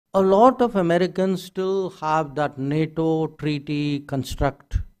a lot of Americans still have that NATO treaty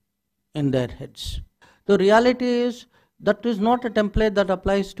construct in their heads. The reality is that is not a template that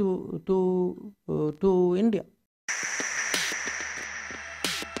applies to India.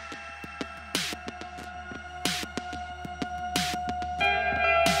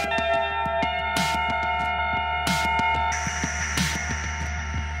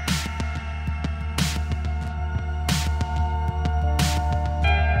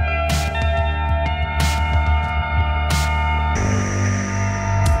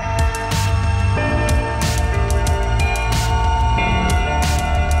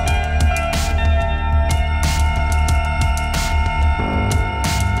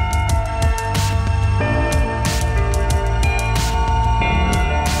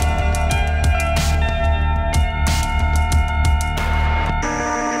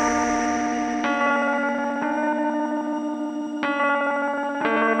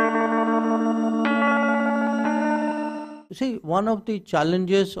 See, one of the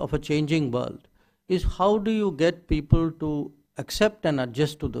challenges of a changing world is how do you get people to accept and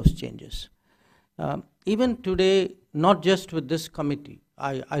adjust to those changes. Even today, not just with this committee,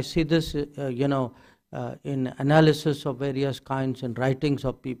 I see this, in analysis of various kinds and writings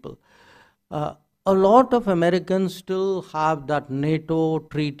of people. A lot of Americans still have that NATO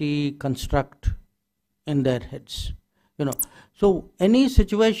treaty construct in their heads. So any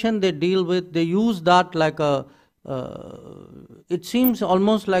situation they deal with, they use that like a it seems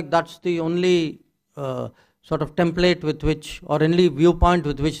almost like that's the only sort of template with which, or only viewpoint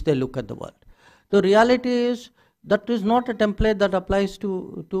with which they look at the world. The reality is that is not a template that applies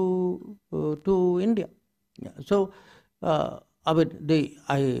to India. Yeah. So I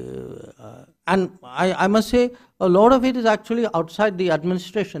must say a lot of it is actually outside the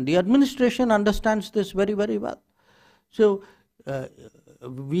administration. The administration understands this very, very well. So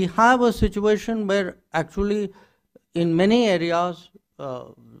we have a situation where actually in many areas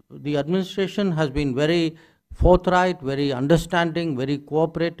the administration has been very forthright, very understanding, very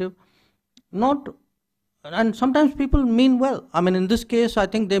cooperative. And sometimes people mean well. I mean, in this case, I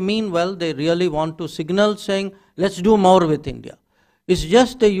think they mean well. They really want to signal saying, let's do more with India. It's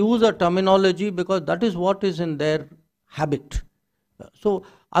just they use a terminology because that is what is in their habit. So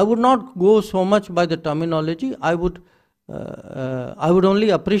I would not go so much by the terminology. I would only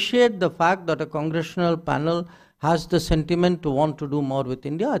appreciate the fact that a congressional panel has the sentiment to want to do more with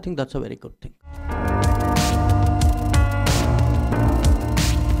India. I think that's a very good thing.